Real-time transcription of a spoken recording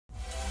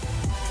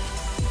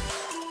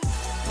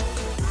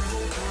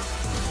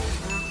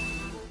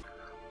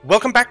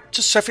Welcome back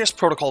to Cepheus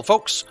Protocol,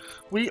 folks.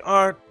 We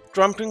are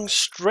jumping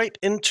straight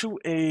into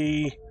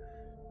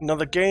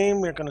another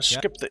game. We're going to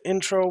skip the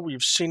intro.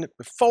 We've seen it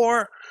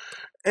before.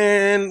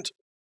 And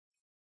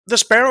the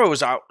Sparrow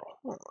is out,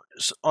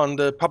 on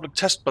the public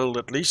test build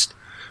at least.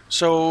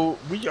 So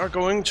we are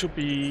going to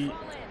be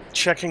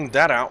checking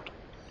that out.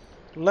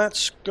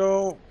 Let's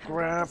go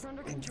grab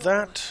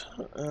that.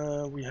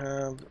 We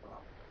have...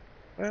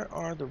 Where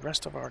are the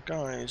rest of our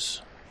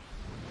guys?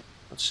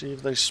 Let's see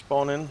if they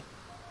spawn in.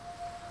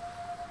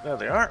 There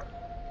they are.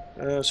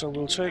 So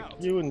we'll take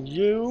you and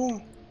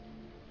you,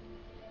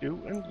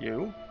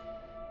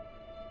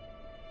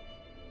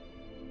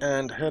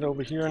 and head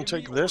over here and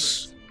take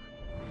this.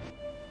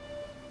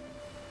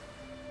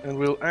 And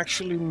we'll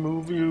actually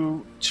move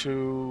you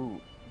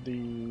to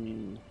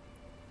the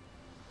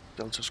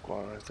Delta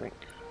Squad, I think.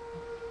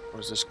 Or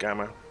is this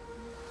Gamma?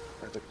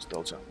 I think it's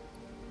Delta.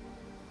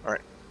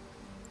 Alright.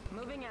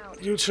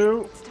 You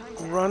two,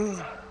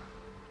 run.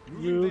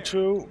 You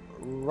two,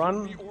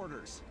 run.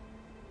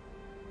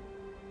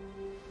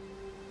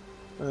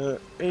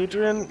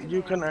 Adrian,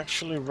 you can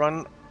actually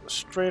run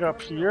straight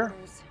up here.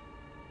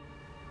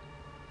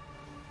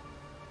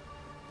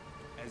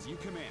 As you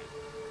command.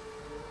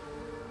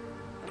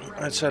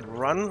 I said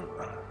run.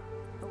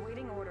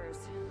 Awaiting orders.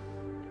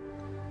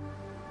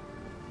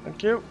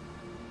 Thank you.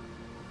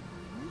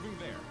 Moving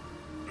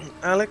there.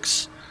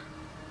 Alex,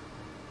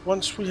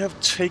 once we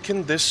have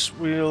taken this,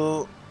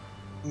 we'll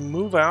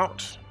move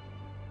out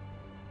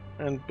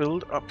and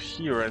build up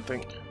here, I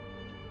think.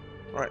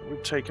 Alright,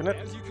 we've taken it.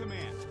 As you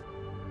command.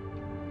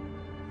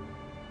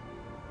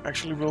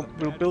 Actually,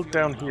 we'll build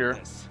down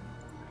here.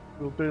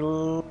 We'll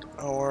build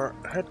our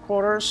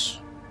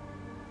headquarters.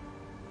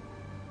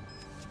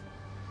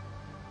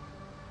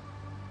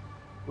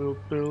 We'll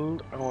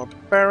build our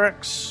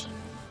barracks.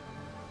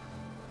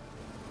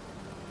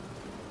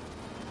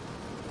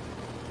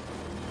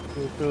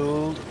 We'll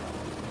build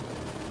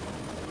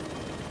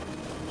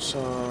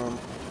some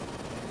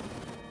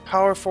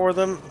power for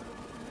them.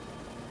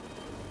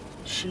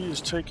 She is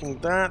taking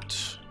that.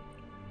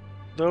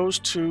 Those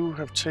two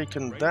have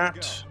taken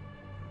that.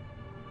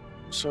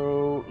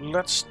 So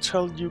let's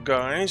tell you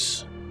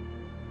guys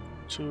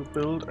to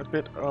build a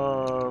bit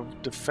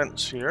of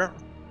defense here.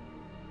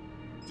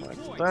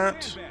 Like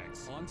that.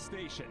 On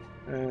station.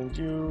 And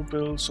you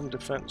build some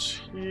defense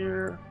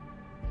here.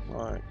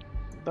 Like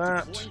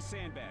that. Deploying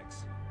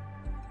sandbags.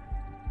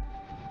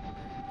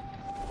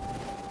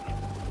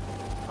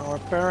 Our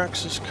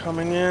barracks is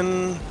coming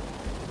in.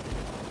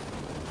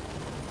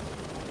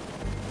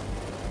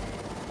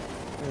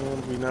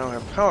 And we now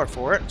have power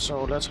for it,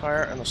 so let's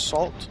hire an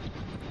assault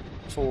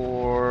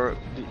for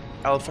the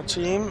Alpha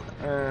team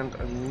and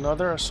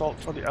another assault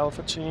for the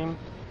Alpha team.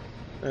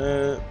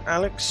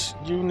 Alex,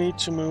 you need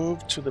to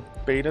move to the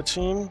Beta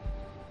team.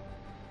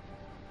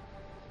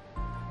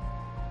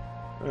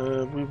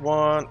 We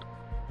want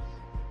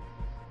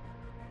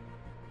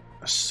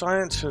a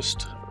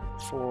scientist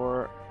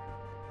for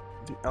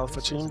the Alpha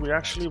team. We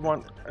actually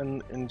want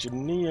an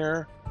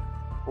engineer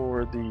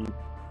for the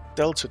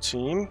Delta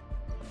team.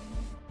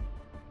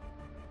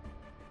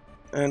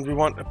 And we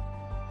want a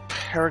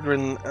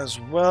Peregrine as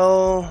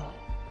well.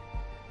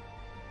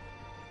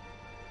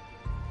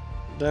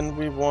 Then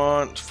we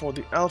want, for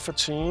the Alpha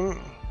team,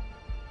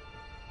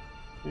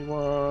 we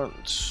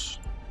want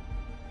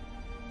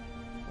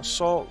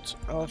Assault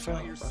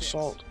Alpha,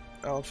 Assault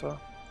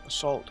Alpha,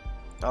 Assault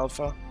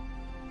Alpha.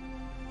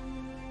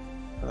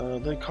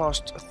 They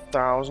cost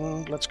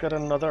 1,000. Let's get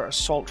another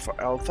Assault for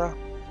Alpha.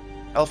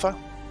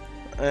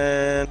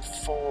 And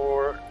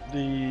for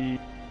the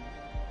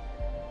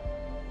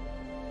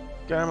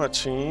Gamma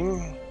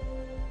team,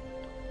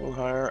 we'll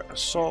hire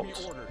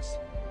Assault.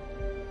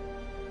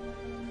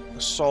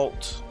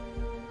 Assault.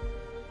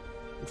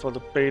 And for the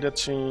Beta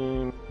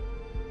team,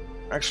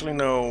 actually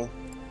no,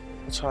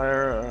 let's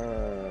hire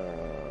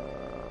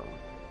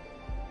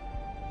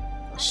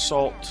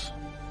Assault.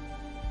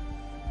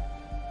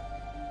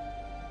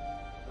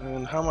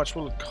 And how much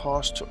will it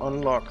cost to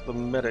unlock the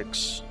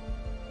medics?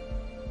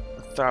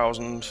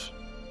 1,000.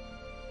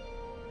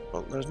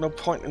 Well, there's no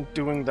point in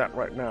doing that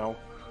right now.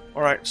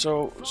 Alright,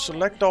 so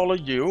select all of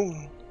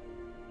you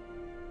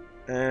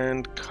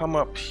and come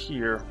up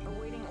here.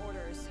 Awaiting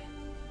orders.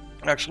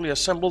 Actually,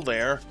 assemble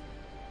there.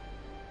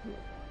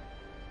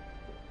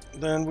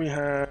 Then we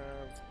have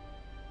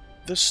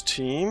this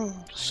team.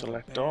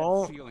 Select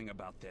all. Feeling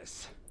about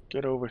this.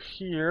 Get over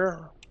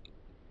here.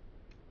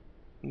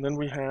 And then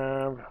we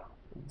have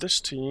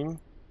this team.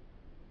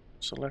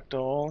 Select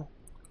all.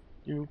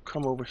 You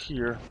come over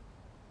here.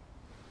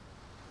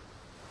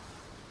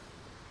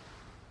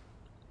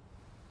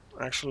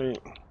 Actually,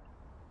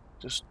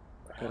 just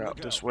head out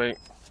this way.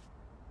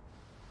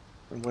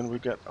 And when we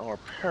get our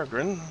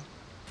Peregrine,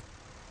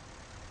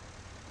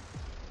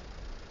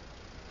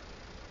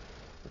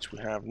 which we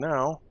have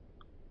now,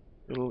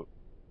 it'll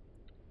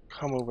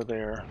come over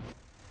there.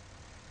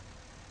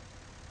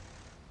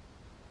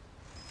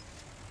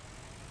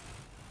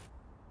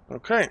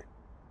 Okay.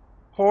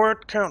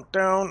 Horde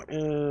countdown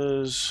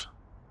is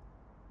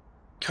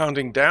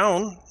counting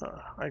down,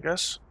 I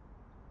guess.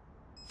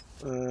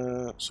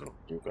 So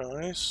you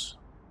guys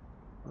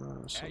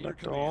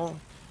select all.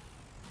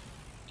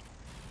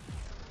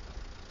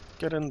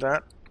 Get in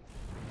that.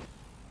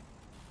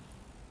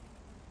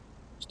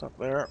 Stop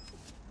there.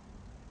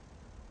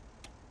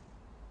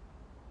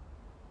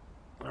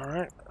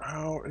 Alright,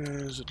 how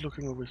is it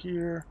looking over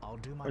here? I'll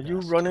do my Are best. you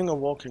running or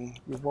walking?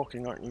 You're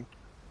walking, aren't you?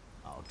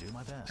 I'll do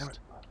my best. Damn it.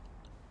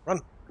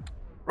 Run!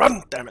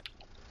 Run, damn it!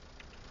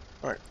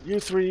 Alright, you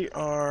three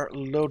are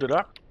loaded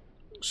up.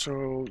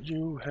 So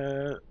you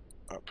head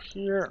up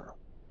here.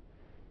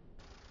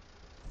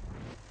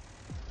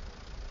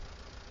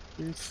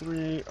 You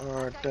three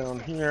are down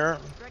here.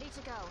 Ready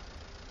to go.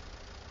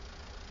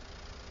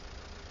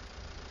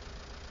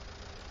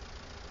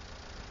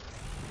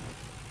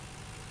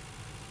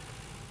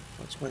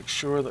 Let's make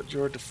sure that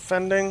you're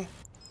defending.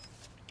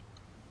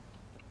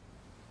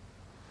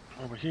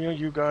 Over here,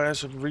 you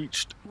guys have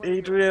reached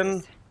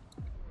Adrian.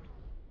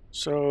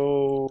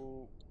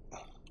 So,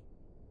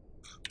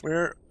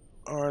 where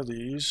are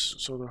these?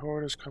 So the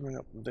horde is coming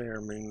up there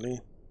mainly.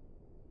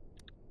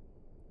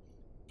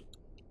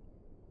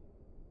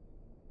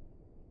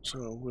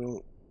 So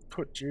we'll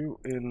put you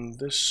in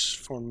this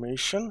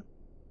formation.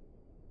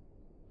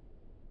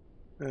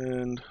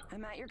 And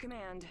I'm at your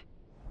command.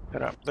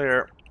 head up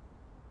there.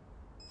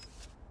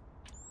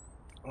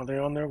 Are they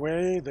on their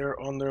way? They're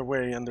on their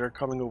way, and they're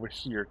coming over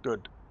here.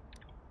 Good.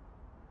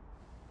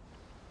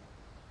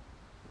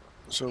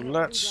 So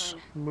let's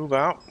move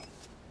out.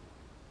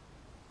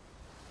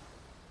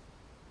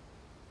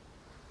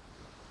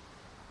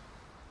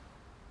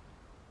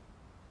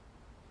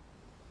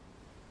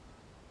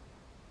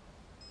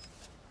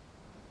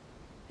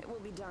 It will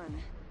be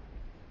done.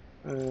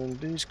 And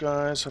these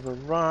guys have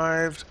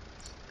arrived.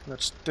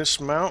 Let's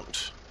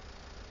dismount.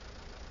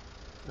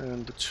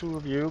 And the two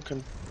of you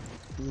can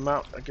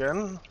mount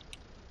again.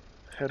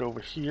 Head over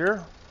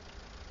here.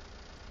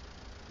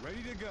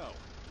 Ready to go.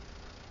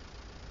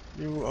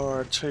 You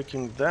are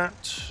taking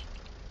that.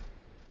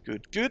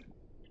 Good, good.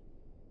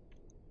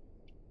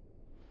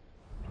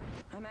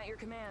 I'm at your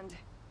command.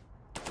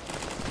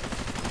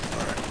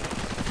 Alright.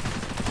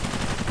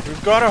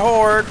 We've got a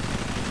horde.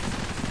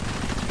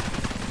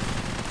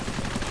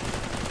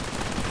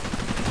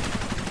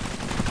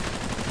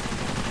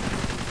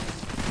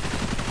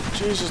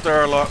 Jesus, there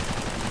are a lot.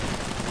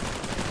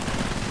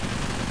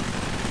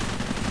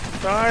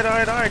 Die,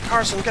 die, die.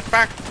 Carson, get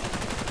back.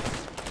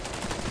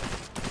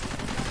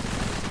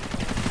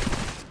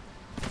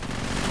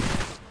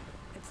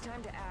 It's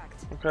time to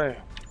act. Okay.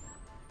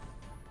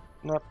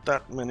 Not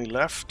that many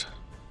left.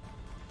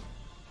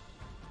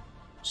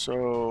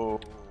 So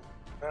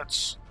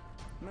let's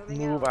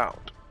Moving move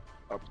out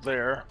up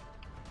there.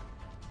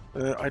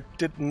 I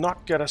did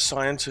not get a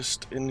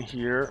scientist in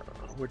here,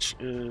 which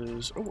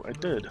is... Oh, I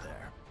did.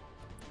 There.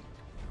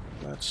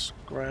 Let's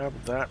grab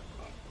that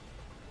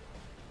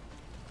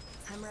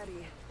I'm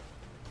ready.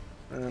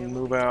 and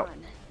move out.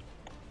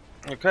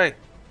 Okay.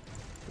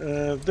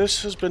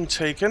 This has been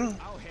taken.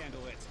 I'll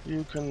handle it.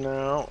 You can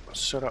now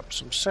set up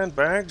some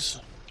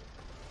sandbags.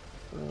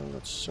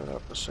 Let's set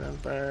up a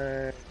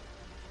sandbag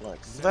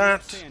like Setting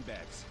up that.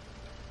 Sandbags.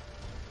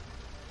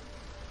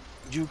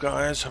 You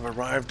guys have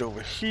arrived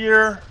over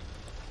here.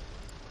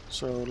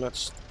 So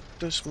let's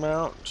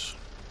dismount.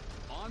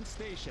 On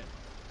station.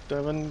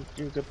 Devin,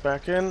 you get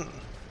back in.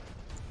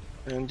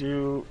 And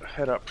you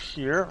head up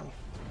here.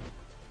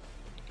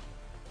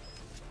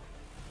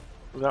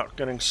 Without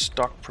getting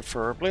stuck,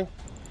 preferably.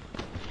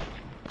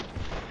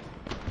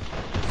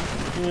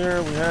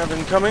 Here we have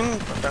incoming,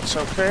 but that's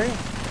okay.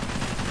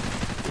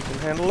 We can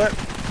handle it.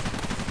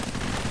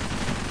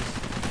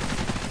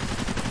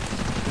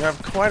 We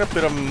have quite a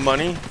bit of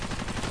money.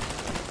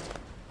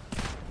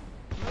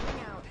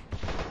 Moving out.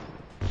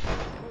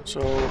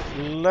 So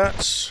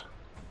let's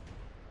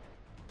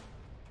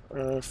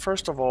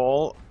first of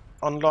all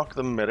unlock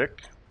the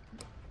medic,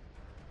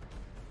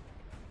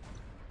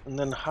 and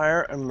then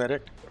hire a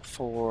medic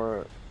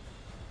for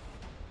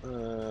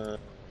the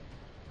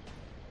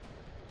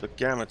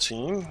Gamma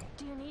team.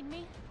 Do you need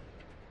me?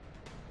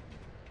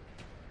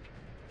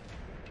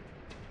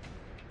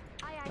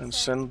 Aye, aye, And sir.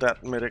 send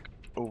that medic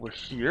over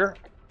here.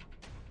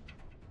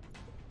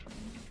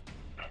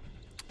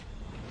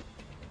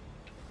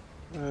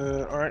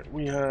 Alright,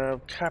 we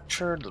have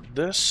captured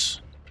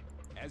this.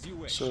 As you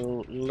wish.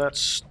 So let's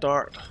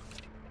start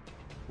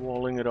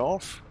walling it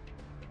off.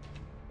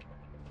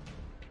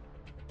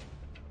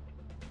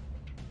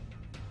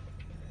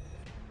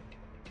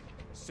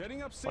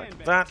 Setting up Like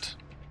sandbags. that.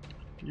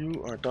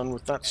 You are done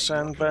with that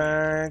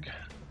sandbag.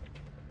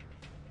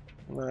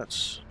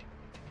 Let's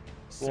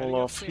Setting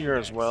wall up off here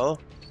as sandbags.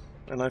 well.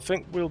 And I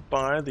think we'll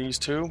buy these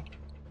two.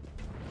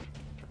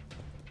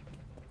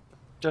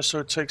 Just so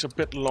it takes a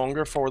bit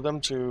longer for them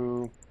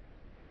to...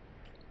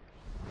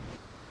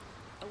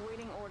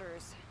 Awaiting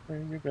orders.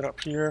 Okay, you get up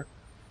here.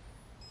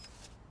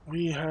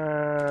 We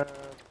have...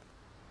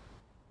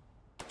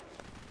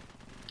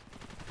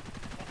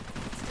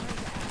 It's time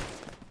to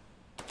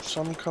act.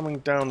 some coming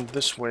down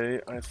this way.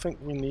 I think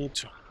we need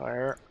to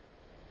hire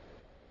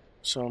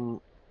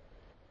some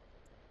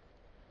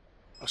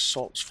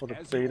assaults for the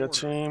As you beta order.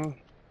 team,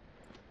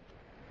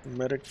 a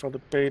medic for the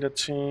beta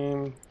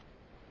team,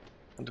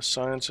 and a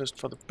scientist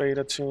for the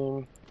beta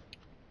team.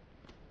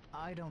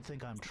 I don't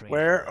think I'm trained.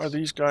 Where for are this.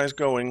 these guys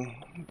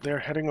going? They're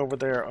heading over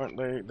there, aren't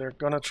they? They're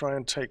gonna try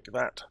and take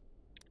that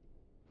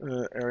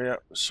area.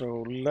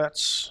 So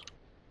let's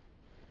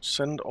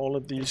send all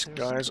of these there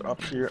guys something I up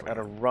can do here for at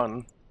a you?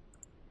 run.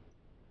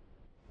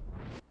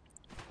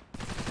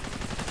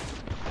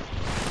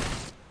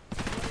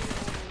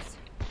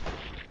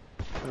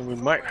 And we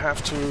might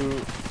have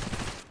to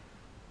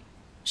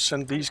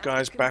send these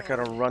guys back at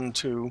a run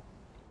too.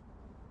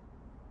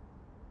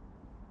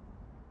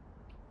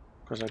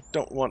 Because I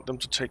don't want them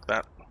to take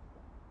that.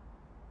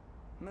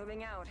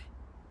 Moving out.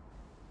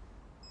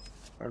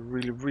 I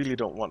really, really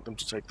don't want them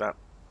to take that.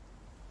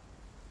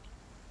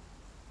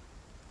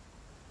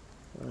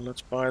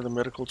 Let's buy the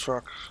medical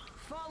truck.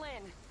 Fall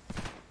in.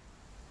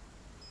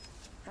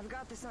 I've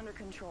got this under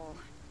control.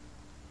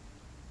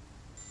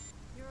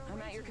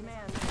 I'm at your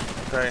command.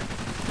 Okay.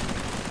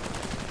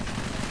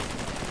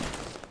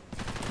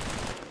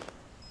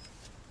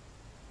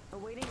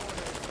 Awaiting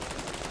orders.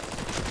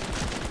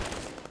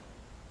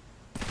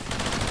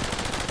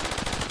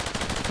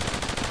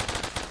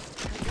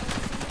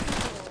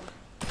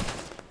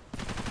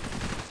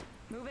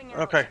 Moving out.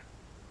 Okay.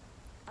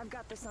 I've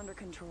got this under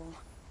control.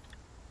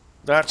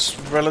 That's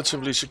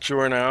relatively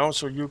secure now,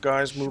 so you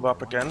guys move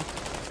up again.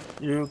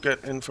 You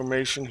get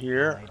information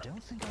here. I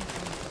don't think I'm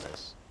trained for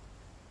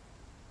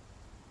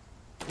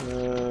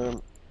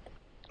this.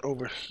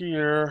 Over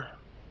here.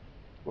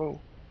 Whoa.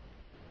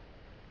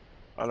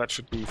 Oh, that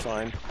should be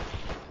fine.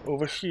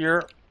 Over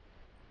here,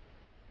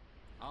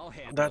 I'll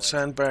handle that it.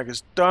 sandbag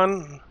is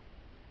done.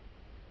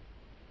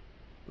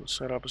 We'll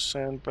set up a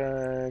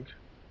sandbag.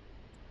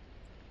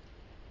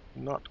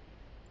 Not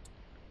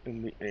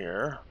in the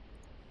air.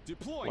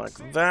 Deploying Like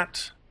sand-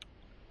 that.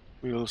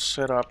 We'll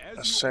set up As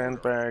a you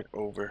sandbag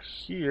over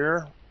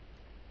here.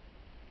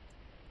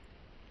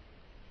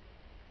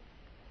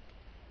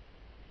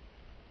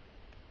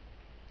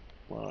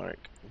 Like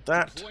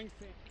that. Deploying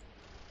sand-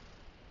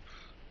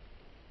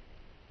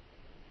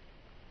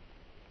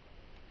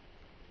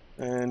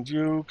 And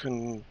you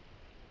can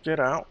get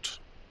out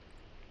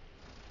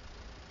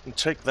and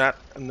take that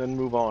and then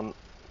move on.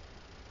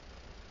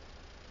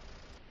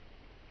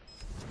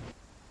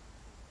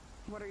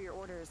 What are your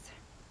orders?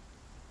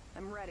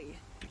 I'm ready.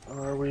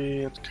 Are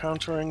we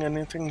encountering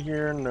anything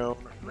here? No,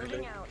 not Moving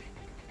really. out.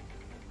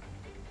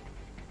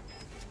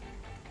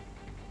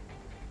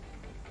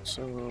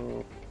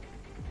 So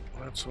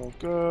that's all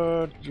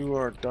good. You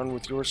are done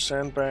with your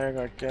sandbag,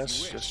 I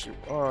guess. wish. Yes, you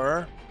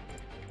are.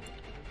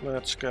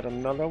 Let's get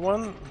another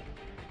one.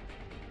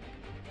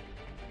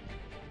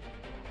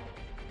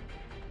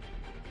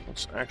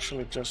 Let's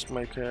actually just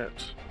make it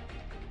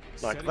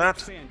like setting that. up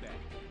sandbag.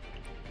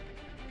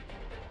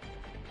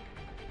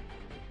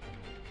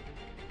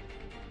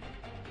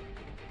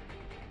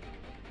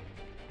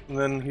 And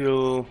then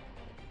he'll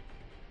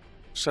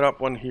set up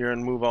one here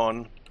and move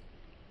on.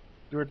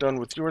 You're done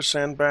with your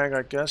sandbag,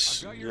 I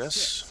guess. I've got your Yes.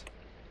 six.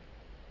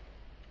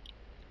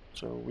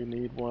 So we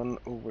need one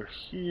over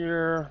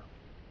here.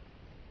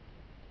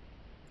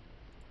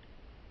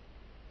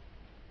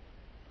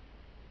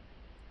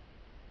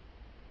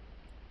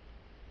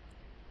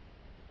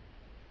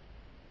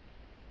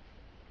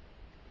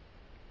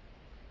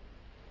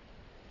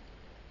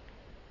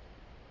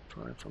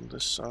 Try from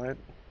this side.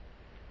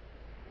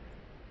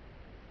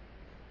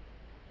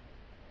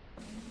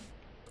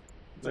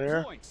 There.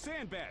 Deploying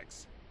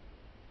sandbags.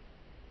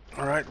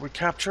 Alright, we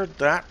captured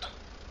that.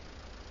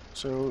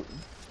 So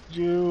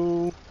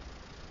you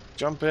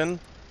jump in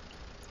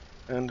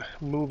and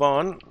move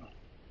on.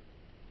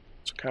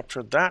 So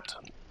captured that.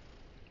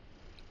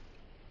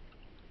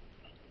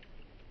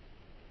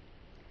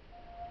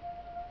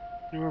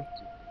 You're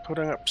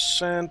putting up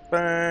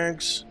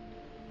sandbags.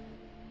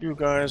 You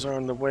guys are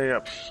on the way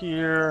up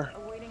here.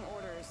 Awaiting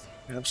orders.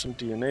 We have some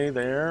DNA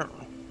there.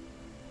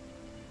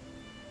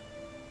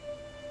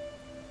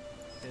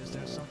 Is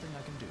there something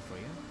I can do for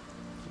you?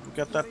 Did we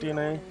get that What are your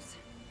DNA? orders?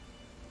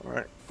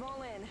 Alright,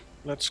 Fall in.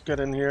 let's get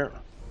in here.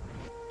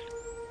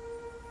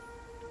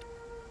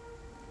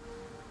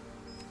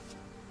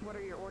 What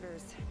are your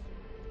orders?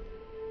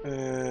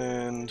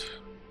 And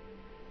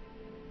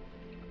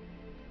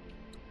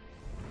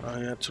I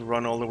had to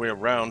run all the way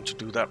around to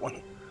do that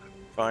one.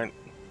 Fine.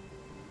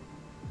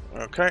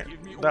 Okay,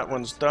 Give me that orders.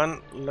 one's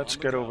done. Let's On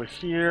the get go. over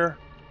here.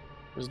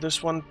 Is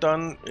this one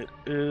done? It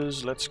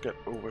is. Let's get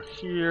over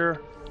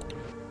here.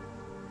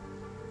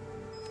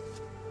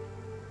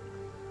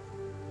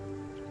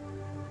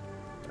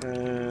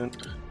 And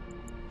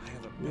I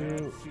have a bad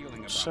you feeling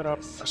about set up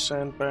this. a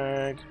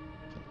sandbag.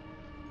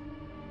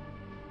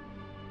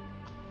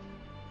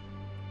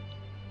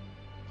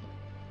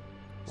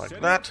 Like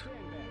Setting that. up sandbags.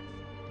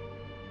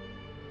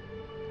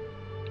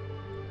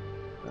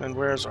 And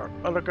where's our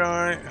other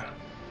guy?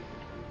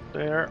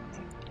 There.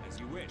 As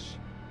you wish.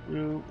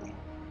 You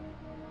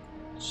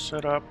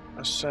set up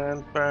a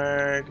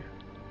sandbag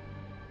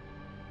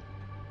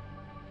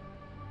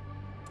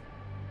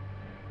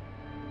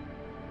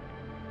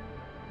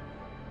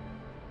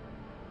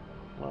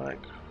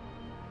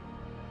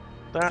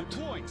that.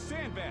 Deploying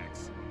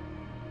sandbags.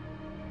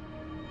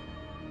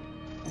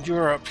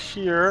 You're up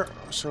here,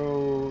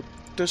 so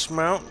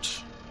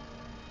dismount.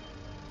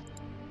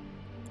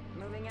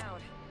 Moving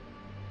out.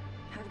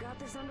 I've got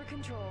this under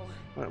control.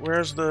 Right,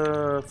 where's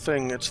the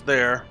thing? It's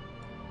there.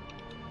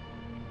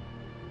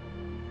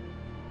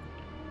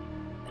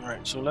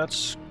 Alright, so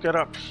let's get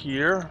up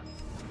here.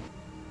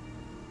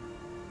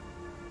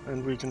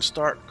 And we can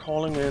start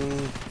calling in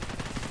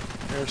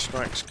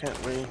airstrikes,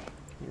 can't we?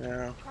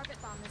 Yeah.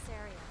 Carpet bomb this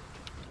area.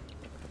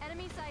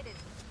 Enemy sighted.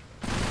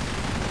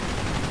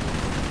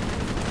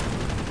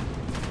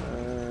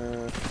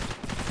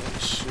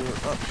 Once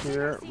you're up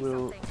here,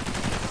 we'll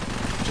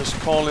just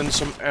call in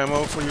some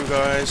ammo for you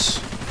guys.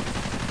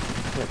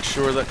 Make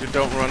sure that you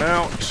don't run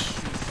out.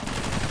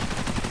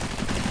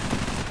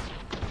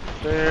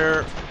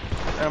 There.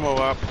 Ammo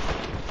up.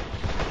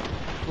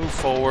 Move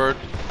forward.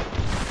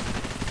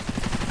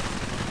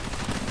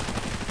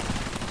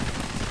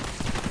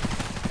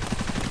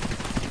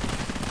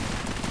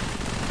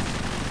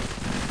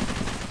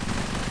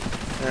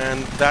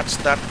 And that's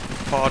that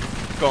pod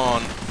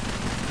gone.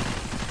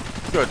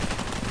 Good.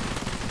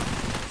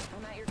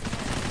 I'm at your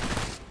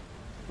command.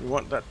 We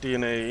want that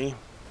DNA.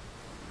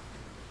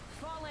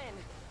 Fall in.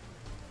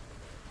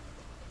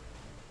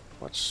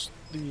 What's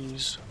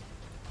these?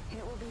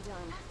 It will be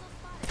done.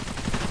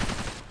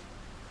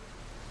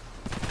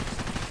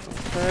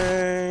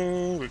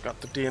 Okay, we got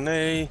the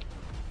DNA.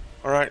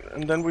 Alright,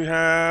 and then we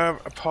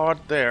have a pod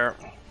there.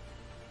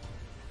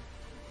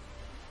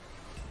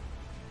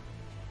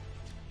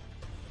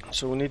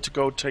 So we need to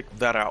go take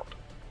that out.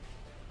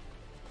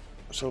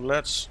 So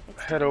let's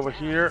head over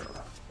here.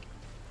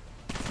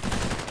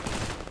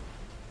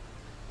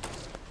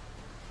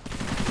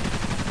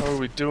 How are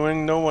we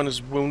doing? No one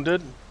is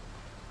wounded.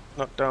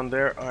 Not down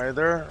there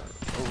either.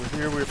 Over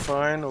here we're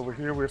fine. Over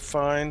here we're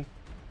fine.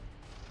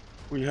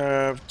 We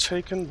have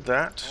taken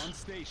that. On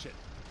station.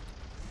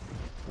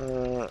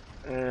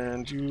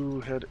 And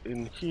you head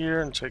in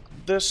here and take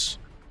this.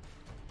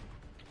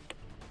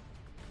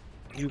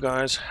 You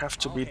guys have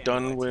to be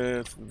done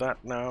with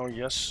that now.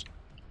 Yes.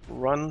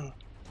 Run.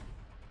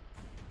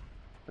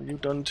 Are you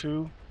done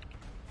too?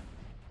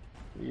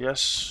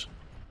 Yes.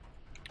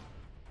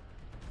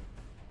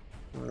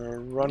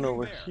 Run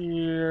over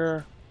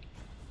here.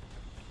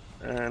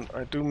 And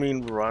I do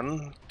mean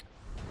run.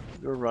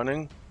 You're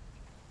running.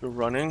 You're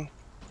running.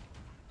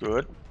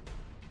 Good.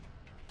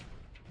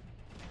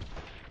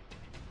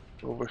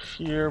 Over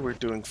here, we're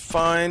doing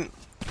fine.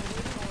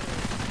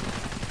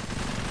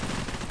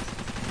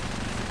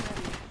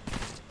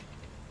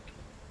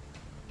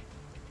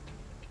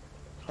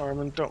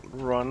 Carmen, don't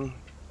run.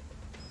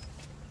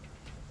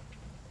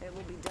 It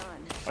will be done.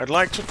 I'd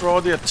like to draw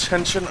the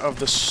attention of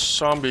the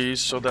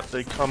zombies so that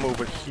they come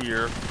over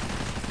here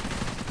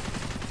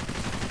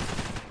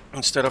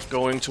instead of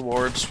going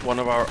towards one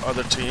of our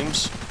other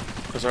teams,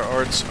 because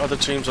our other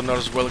teams are not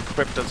as well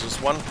equipped as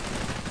this one.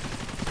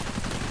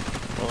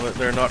 Well,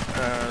 they're not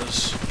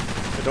as...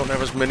 they don't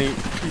have as many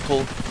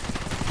people.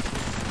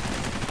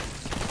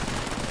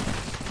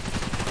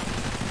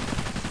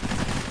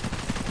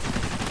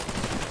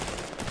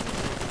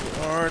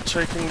 We are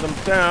taking them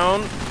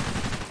down.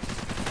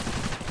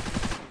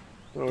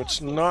 So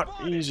it's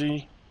not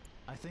easy.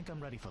 I think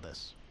I'm ready for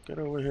this. Get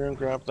over here and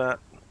grab that.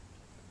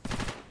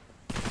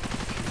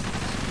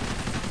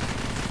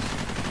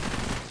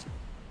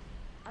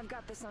 I've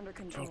got this under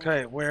control.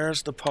 Okay,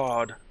 where's the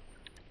pod?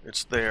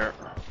 It's there.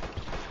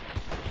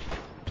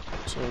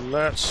 So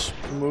let's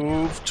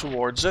move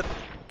towards it.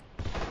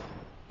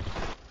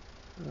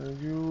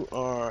 You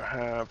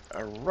have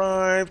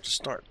arrived.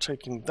 Start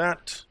taking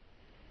that.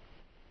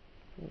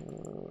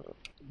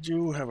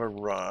 You have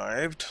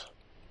arrived.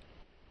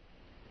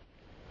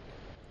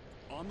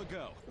 On the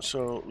go.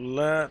 So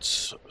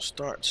let's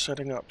start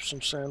setting up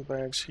some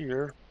sandbags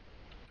here.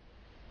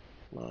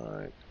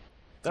 Like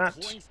that.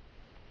 Deploying.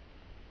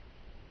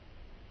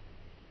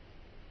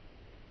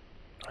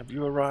 Have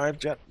you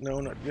arrived yet? No,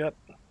 not yet.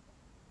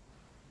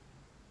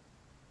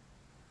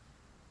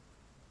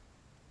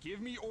 Give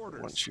me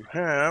orders. Once you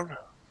have,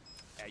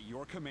 At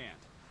your command.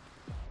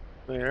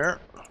 there.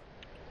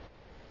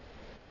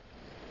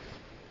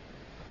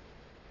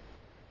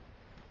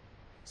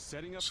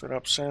 Setting up. Set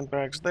up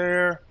sandbags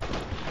there.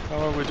 How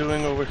are we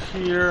doing over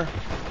here?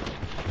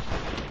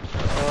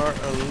 There are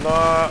a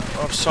lot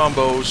of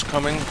zombos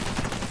coming.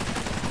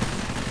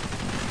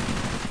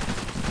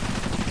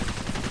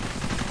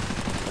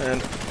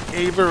 And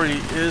Avery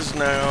is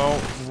now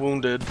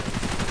wounded,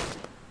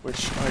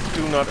 which I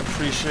do not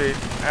appreciate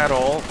at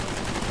all.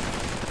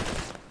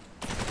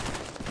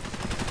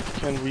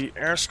 Can we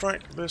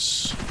airstrike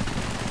this?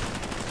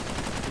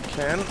 We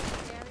can.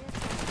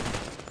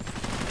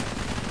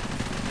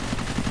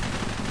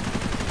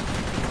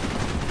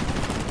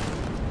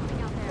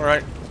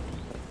 Alright.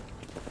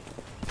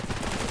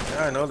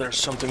 Yeah, I know there's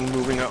something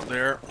moving out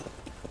there.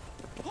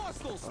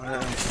 Hostiles. I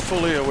am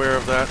fully aware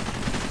of that.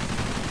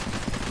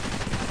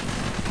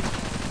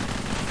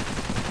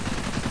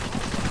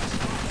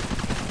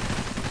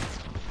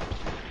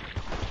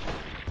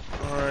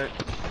 Alright.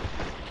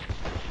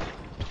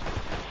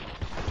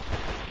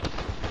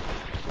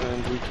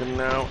 And we can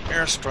now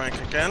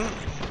airstrike again.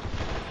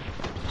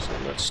 So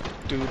let's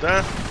do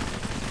that.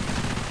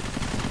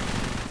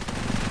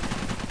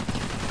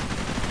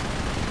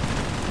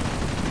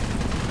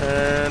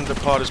 And the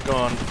pod is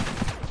gone.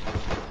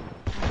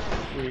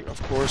 We,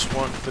 of course,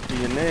 want the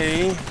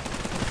DNA.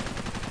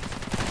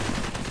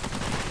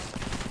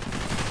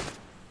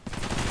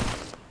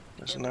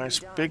 There's a nice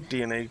big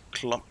DNA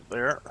clump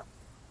there.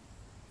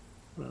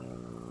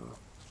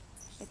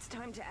 It's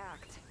time to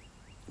act.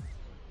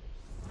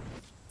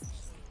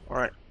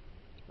 Alright.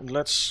 And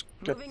let's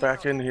get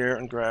back in here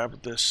and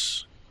grab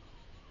this.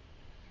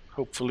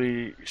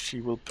 Hopefully she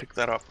will pick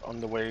that up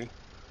on the way.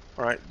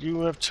 Alright,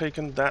 you have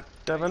taken that,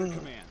 Devon.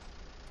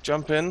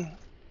 Jump in.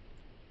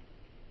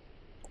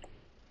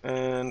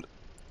 And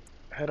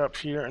head up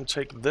here and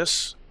take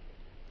this.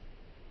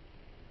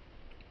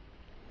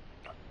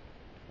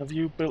 Have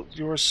you built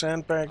your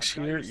sandbags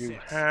here? You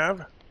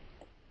have.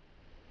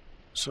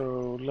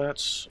 So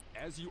let's...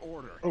 As you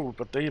order. Oh,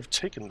 but they have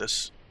taken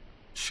this.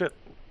 Shit.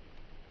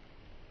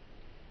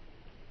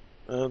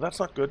 That's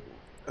not good.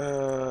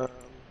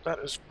 That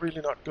is really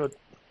not good.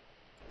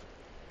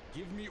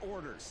 Give me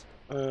orders.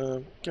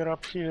 Get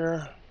up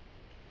here.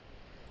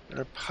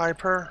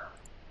 Piper.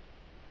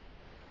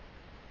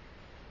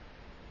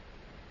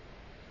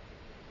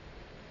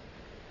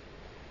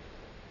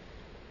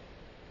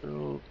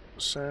 Build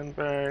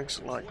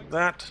sandbags like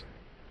that.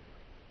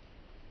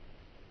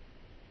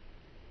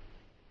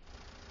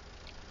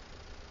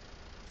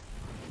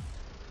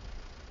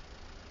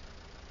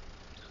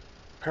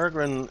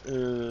 Peregrine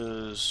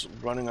is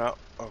running out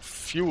of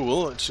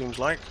fuel, it seems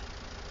like.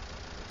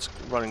 It's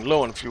running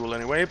low on fuel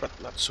anyway, but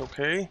that's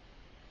okay.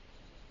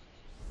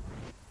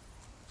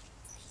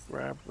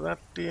 Grab that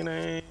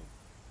DNA.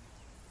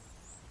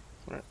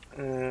 Right,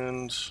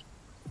 and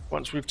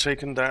once we've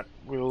taken that,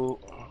 we'll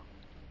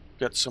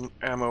get some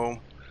ammo.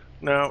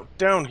 Now,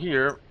 down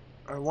here,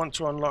 I want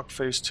to unlock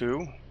phase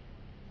 2.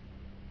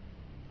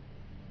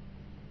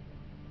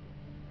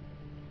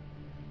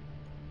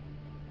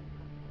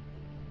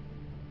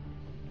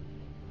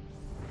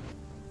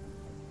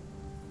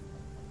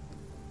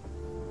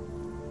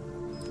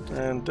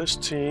 And this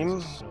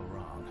team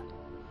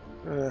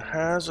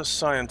has a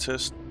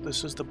scientist.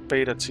 This is the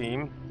beta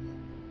team.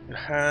 It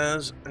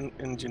has an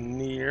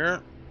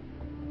engineer.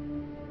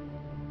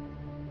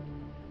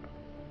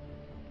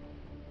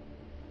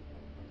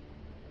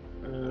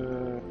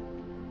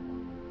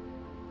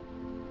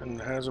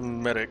 And has a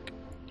medic.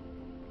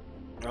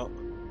 Well,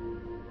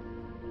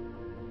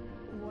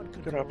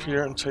 get up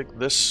here and take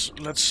this.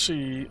 Let's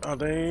see. Are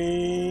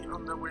they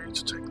on their way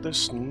to take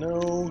this?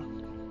 No.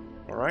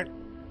 Alright.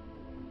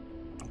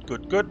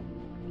 Good, good.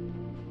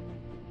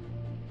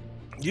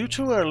 You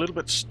two are a little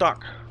bit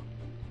stuck,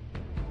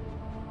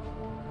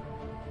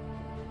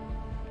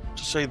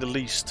 to say the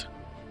least.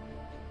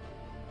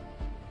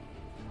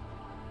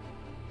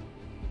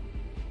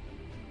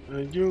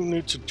 You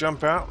need to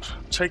jump out,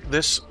 take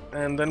this,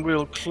 and then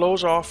we'll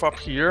close off up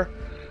here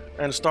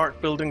and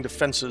start building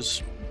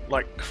defenses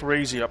like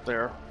crazy up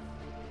there.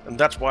 And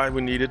that's why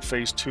we needed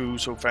phase 2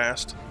 so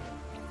fast.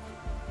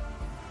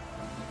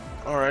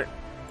 Alright.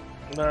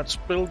 Let's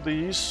build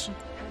these.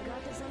 I've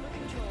got this under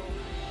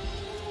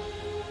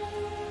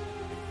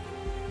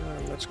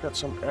control. Let's get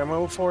some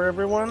ammo for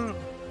everyone.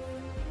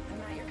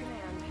 I'm at your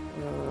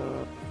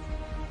command.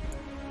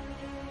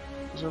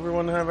 Does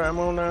everyone have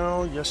ammo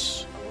now?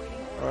 Yes.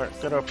 Alright,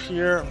 get up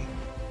here.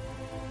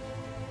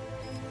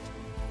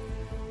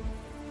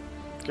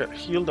 Get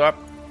healed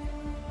up.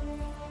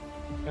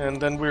 And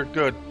then we're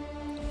good.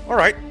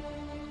 Alright.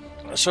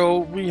 So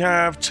we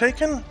have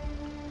taken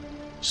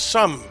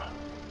some.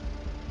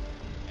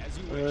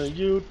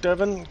 You,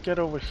 Devon, get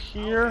over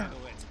here.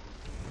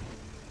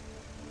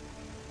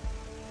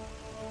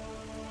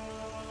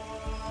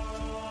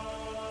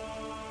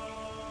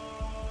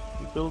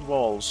 Build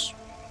walls.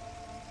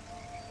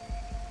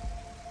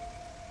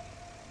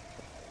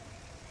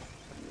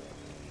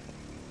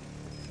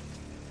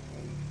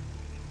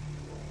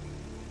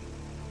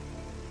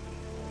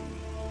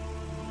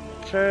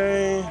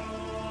 Okay.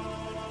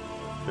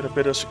 Get a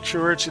bit of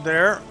security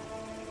there.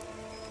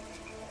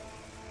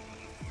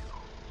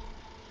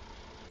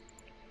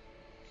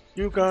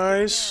 You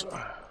guys,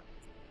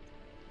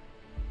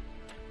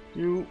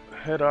 you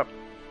head up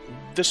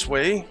this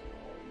way,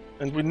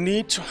 and we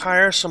need to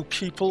hire some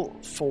people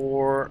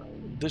for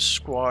this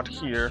squad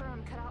here. Sure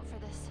I'm cut out for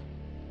this.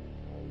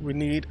 We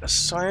need a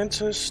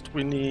scientist,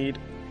 we need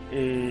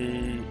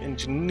an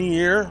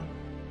engineer.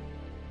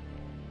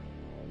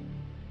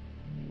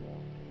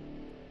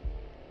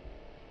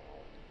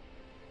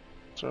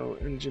 So,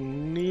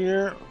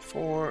 engineer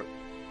for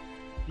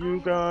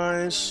you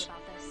guys.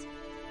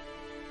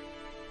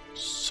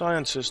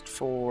 Scientist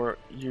for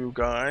you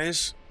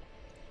guys.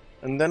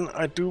 And then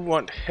I do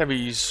want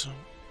heavies.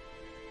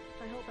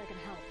 I hope I can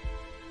help.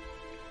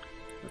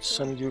 Let's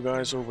send you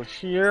guys over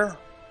here.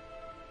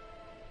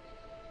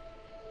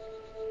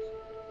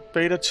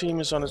 Beta team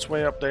is on its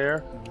way up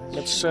there.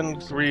 Let's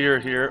send Greer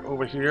here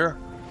over here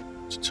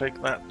to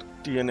take that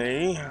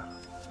DNA.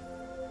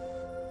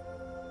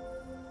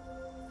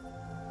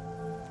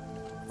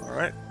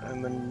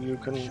 and then you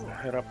can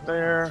head up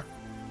there.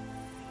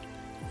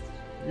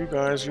 You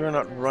guys, you're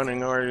not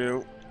running, are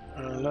you?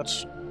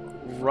 Let's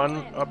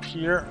run up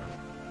here.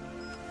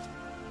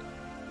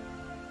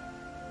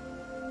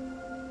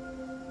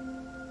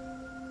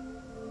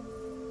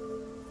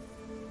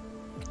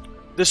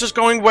 This is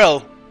going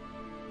well.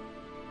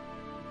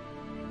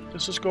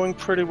 This is going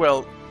pretty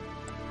well.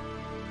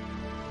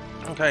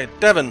 Okay,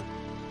 Devon.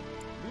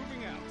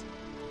 Moving out.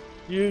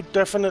 You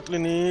definitely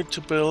need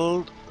to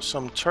build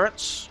some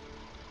turrets.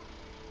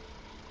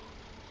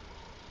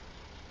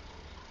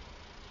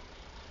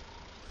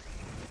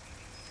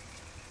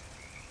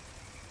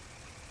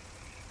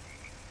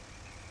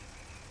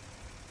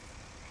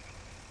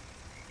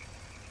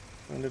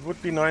 And it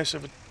would be nice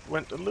if it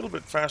went a little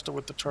bit faster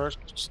with the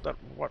turrets. That's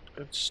what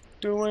it's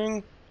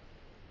doing.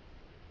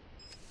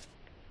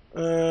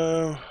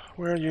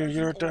 Where are you?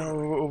 You're down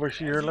over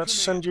here. Let's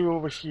send you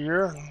over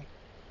here.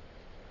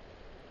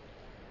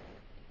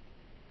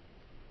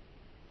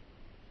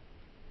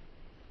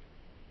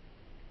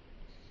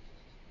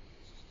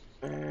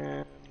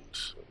 And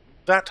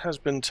that has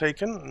been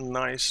taken.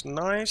 Nice,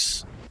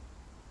 nice.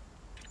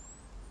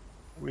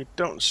 We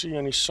don't see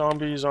any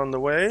zombies on the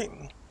way.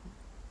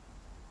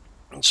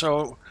 And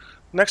so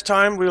next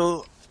time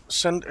we'll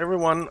send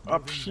everyone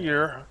up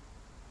here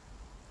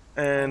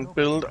and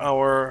build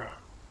our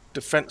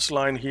defense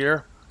line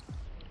here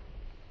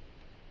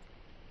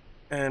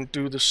and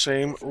do the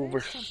same over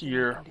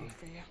here.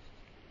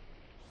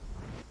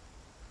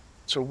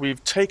 So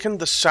we've taken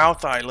the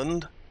South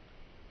Island,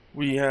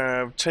 we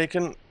have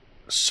taken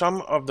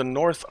some of the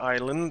North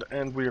Island,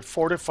 and we're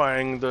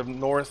fortifying the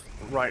north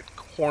right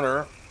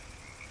corner,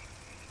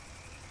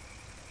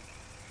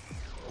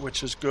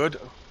 which is good.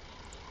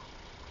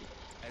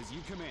 As you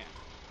command.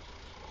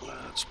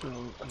 Let's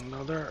build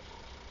another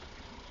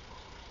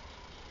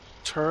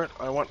turret.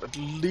 I want at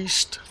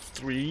least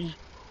 3.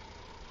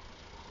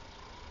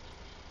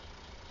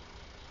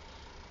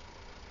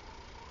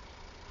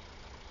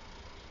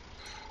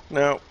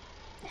 Now,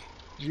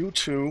 you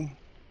two,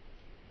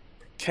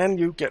 can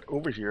you get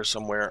over here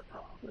somewhere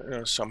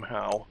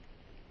somehow?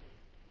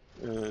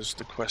 Is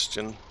the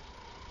question.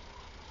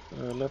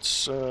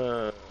 Let's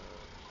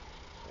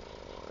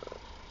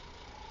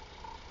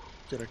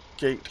get a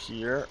gate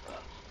here.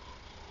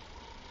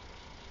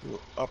 We'll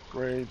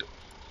upgrade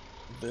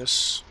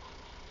this.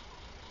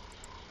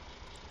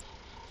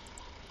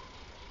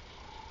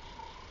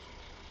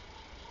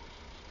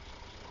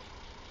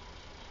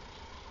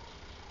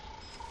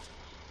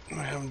 We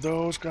have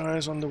those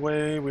guys on the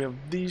way. We have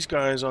these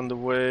guys on the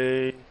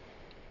way.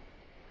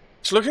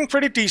 It's looking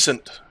pretty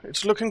decent.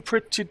 It's looking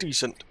pretty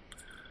decent.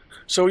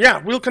 So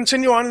yeah, we'll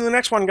continue on in the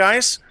next one,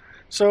 guys.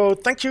 So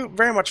thank you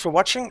very much for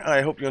watching.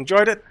 I hope you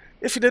enjoyed it.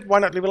 If you did, why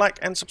not leave a like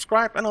and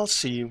subscribe, and I'll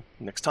see you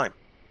next time.